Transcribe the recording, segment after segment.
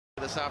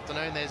this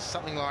afternoon. There's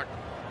something like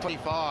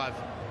 25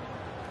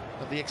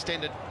 of the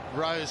extended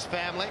Rose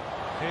family.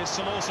 Here's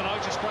Sir Lawson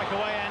just break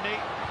away, Andy.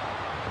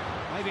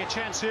 Maybe a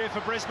chance here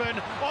for Brisbane.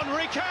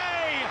 Enrique!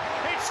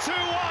 It's 2-1.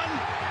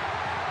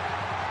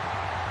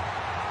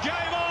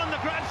 Game on. The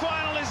grand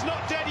final is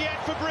not dead yet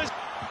for Brisbane.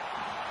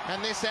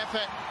 And this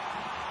effort,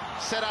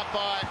 set up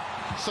by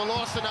Sir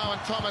Lawson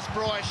and Thomas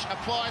Broish,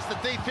 applies the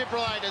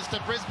defibrillators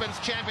to Brisbane's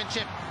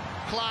championship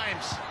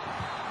claims.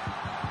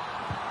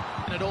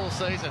 And it all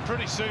season.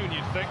 Pretty soon,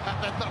 you'd think.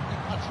 There's not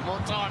much more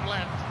time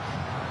left.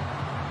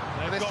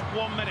 They've got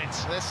 1 minute.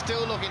 They're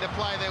still looking to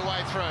play their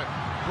way through.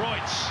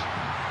 Roach.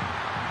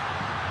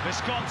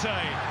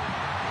 Visconti.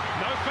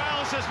 No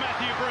foul, says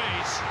Matthew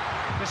Breeze.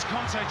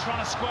 Visconti trying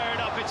to square it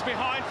up. It's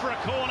behind for a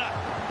corner.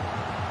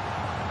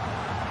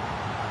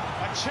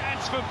 A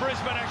chance for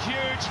Brisbane. A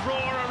huge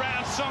roar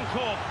around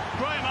Suncorp.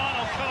 Graham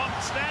Arnold can't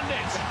stand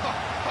it.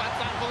 That's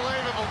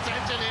unbelievable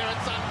tension here at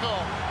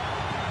Suncorp.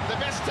 The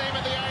best team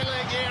of the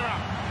A-League era.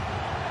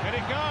 And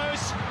it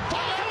goes.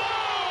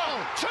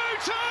 Bartolo!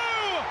 2-2!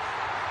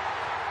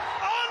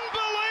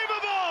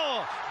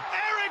 Unbelievable!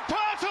 Eric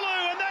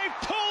Bartolo, and they've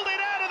pulled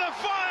it out of the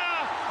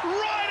fire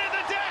right at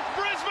the death,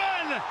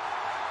 Brisbane!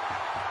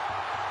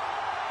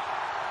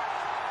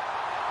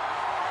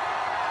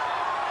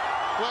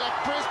 Well, if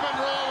Brisbane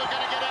Roar were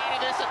going to get out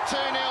of this at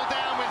 2-0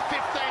 down with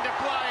 15 to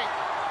play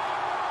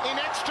in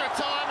extra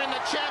time in the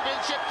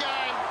championship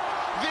game,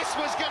 this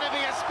was going to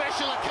be a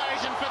special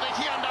occasion for the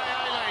Hyundai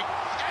A-League.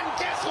 And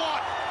guess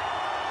what?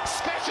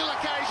 Special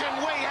occasion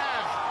we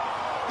have.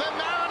 The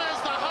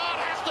Mariners, the heart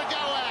has to go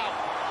out.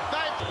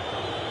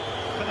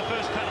 For the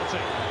first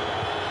penalty.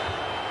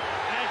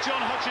 And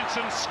John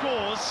Hutchinson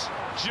scores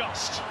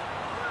just.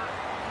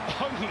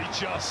 Only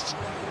just.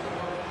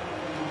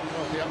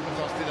 Well, the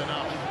Uppertoss did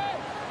enough.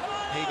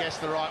 He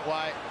guessed the right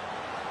way.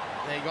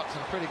 He got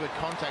some pretty good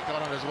contact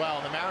on it as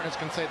well. The Mariners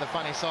can see the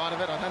funny side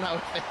of it. I don't know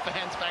if their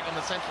fans back on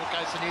the central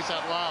coast of New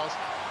South Wales.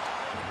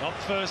 Up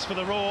first for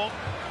the Roar,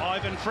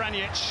 Ivan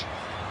Franjic,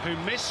 who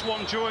missed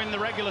one during the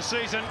regular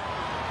season,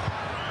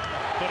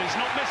 but he's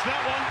not missed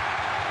that one.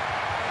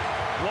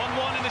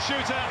 1-1 in the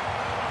shootout.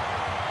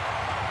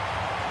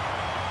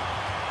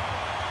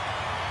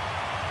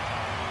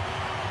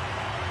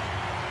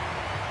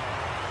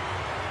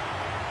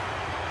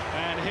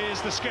 And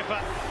here's the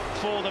skipper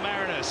for the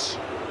Mariners.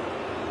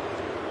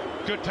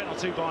 Good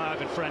penalty by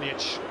Ivan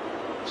Franjic.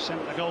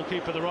 Sent the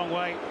goalkeeper the wrong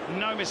way.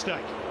 No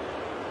mistake.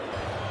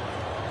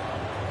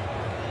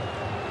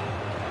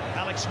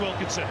 Alex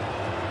Wilkinson,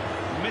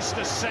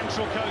 Mr.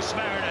 Central Coast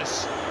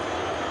Mariners.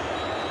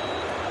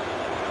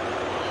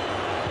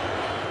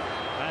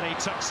 And he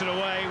tucks it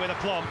away with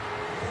aplomb.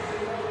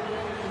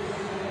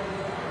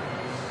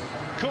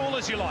 Cool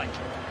as you like.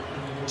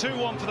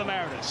 2-1 for the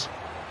Mariners.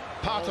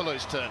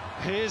 Partalo's turn.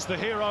 Here's the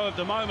hero of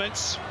the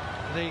moment.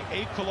 The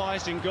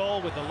equalising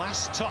goal with the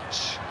last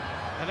touch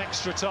of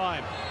extra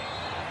time.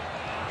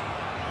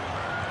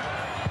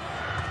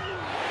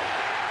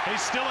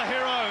 He's still a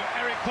hero,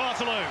 Eric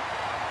Bartolo.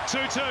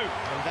 2-2.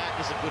 And that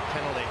is a good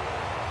penalty.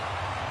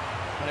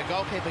 When a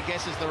goalkeeper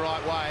guesses the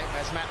right way,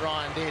 as Matt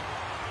Ryan did,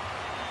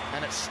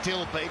 and it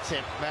still beats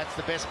him, that's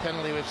the best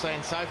penalty we've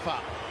seen so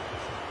far.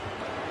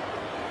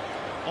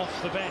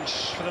 Off the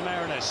bench for the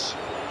Mariners.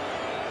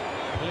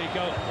 Will he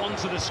go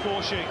onto the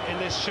score sheet in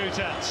this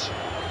shootout?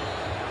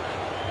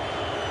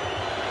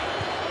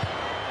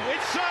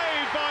 It's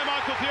saved by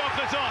Michael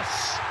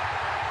Theokhlitos.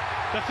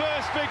 The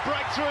first big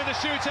breakthrough in the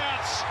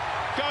shootouts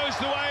goes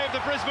the way of the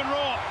Brisbane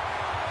Roar.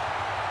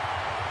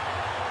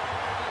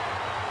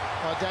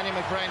 Well, Danny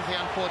McBreen's the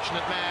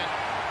unfortunate man.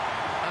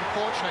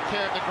 Unfortunate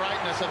care of the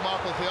greatness of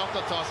Michael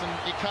Theokhlitos. And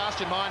you cast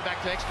your mind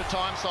back to extra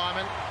time,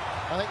 Simon.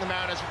 I think the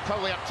Mariners were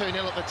probably up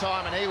 2-0 at the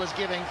time, and he was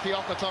giving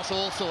Theokhlitos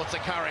all sorts of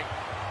curry.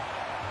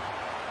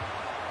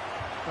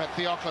 But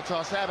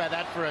Theokhlitos, how about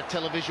that for a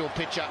televisual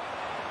picture?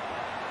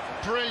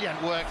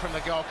 Brilliant work from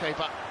the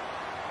goalkeeper.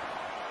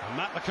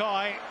 Matt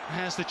Mackay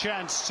has the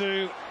chance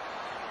to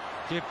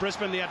give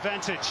Brisbane the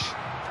advantage.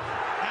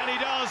 And he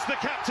does, the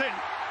captain.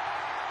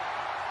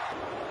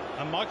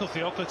 And Michael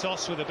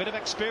Theokhlitos, with a bit of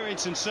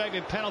experience in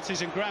saving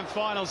penalties in grand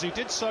finals. He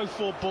did so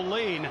for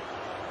Bulleen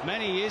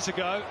many years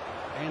ago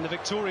in the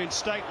Victorian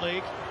State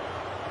League.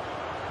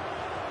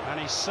 And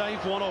he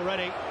saved one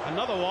already.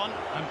 Another one,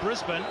 and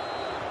Brisbane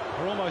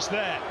are almost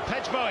there.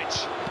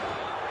 Pejbovic.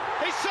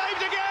 He saved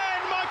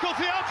again, Michael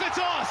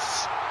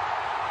Theokhlitos.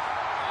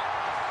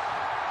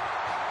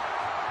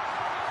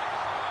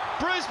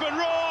 Brisbane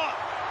Roar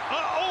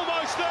are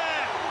almost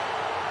there.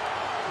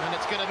 And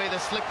it's going to be the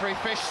slippery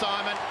fish,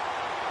 Simon.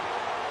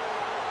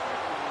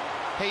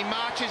 He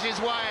marches his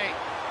way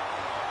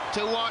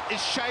to what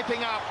is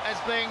shaping up as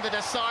being the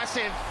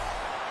decisive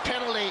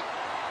penalty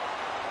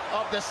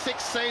of the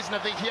 6th season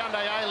of the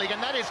Hyundai A-League,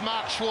 and that is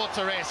Mark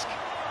Schwarzer-esque.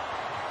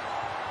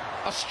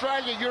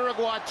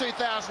 Australia-Uruguay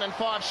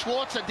 2005,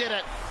 Schwarzer did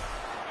it,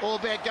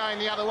 albeit going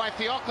the other way.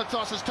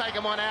 Theokhlitos has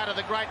taken one out of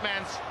the great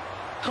man's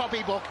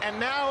copybook, and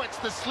now it's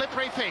the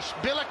slippery fish,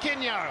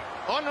 Bilaquinho,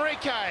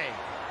 Enrique,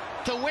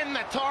 to win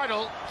the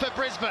title for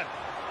Brisbane.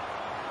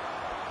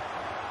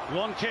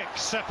 One kick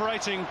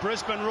separating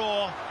Brisbane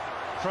Roar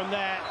from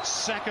their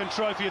second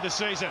trophy of the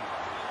season.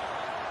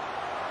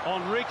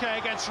 Enrique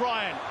against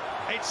Ryan.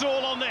 It's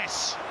all on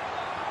this.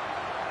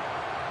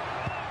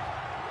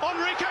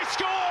 Enrique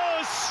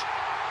scores!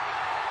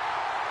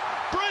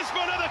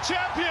 Brisbane are the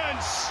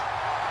champions!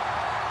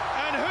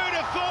 And who'd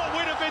have thought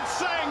we'd have been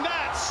saying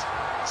that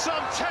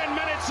some 10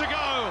 minutes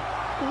ago?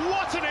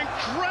 What an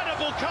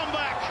incredible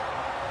comeback!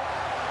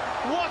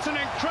 What an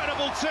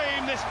incredible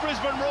team this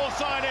Brisbane Roar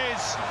side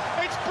is.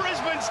 It's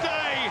Brisbane's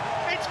day.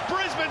 It's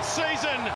Brisbane's season.